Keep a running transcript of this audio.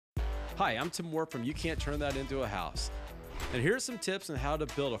Hi, I'm Taimoor from You Can't Turn That Into a House. And here are some tips on how to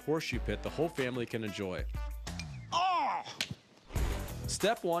build a horseshoe pit the whole family can enjoy.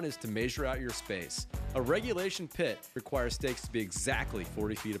 Step 1 is to measure out your space. A regulation pit requires stakes to be exactly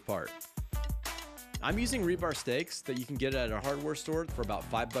 40 feet apart. I'm using rebar stakes that you can get at a hardware store for about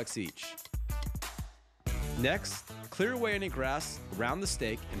 $5 each. Next, clear away any grass around the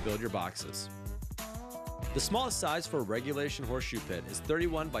stake and build your boxes. The smallest size for a regulation horseshoe pit is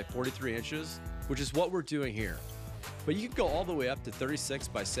 31 by 43 inches, which is what we're doing here. But you can go all the way up to 36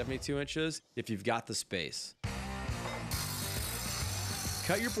 by 72 inches if you've got the space.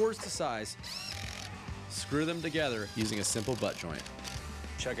 Cut your boards to size, screw them together using a simple butt joint.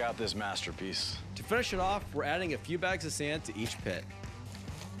 Check out this masterpiece. To finish it off, we're adding a few bags of sand to each pit.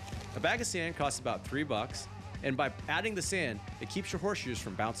 A bag of sand costs about $3, and by adding the sand, it keeps your horseshoes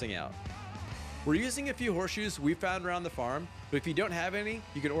from bouncing out. We're using a few horseshoes we found around the farm, but if you don't have any,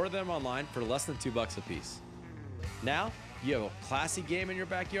 you can order them online for less than $2 a piece. Now, you have a classy game in your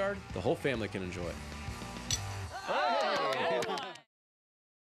backyard the whole family can enjoy.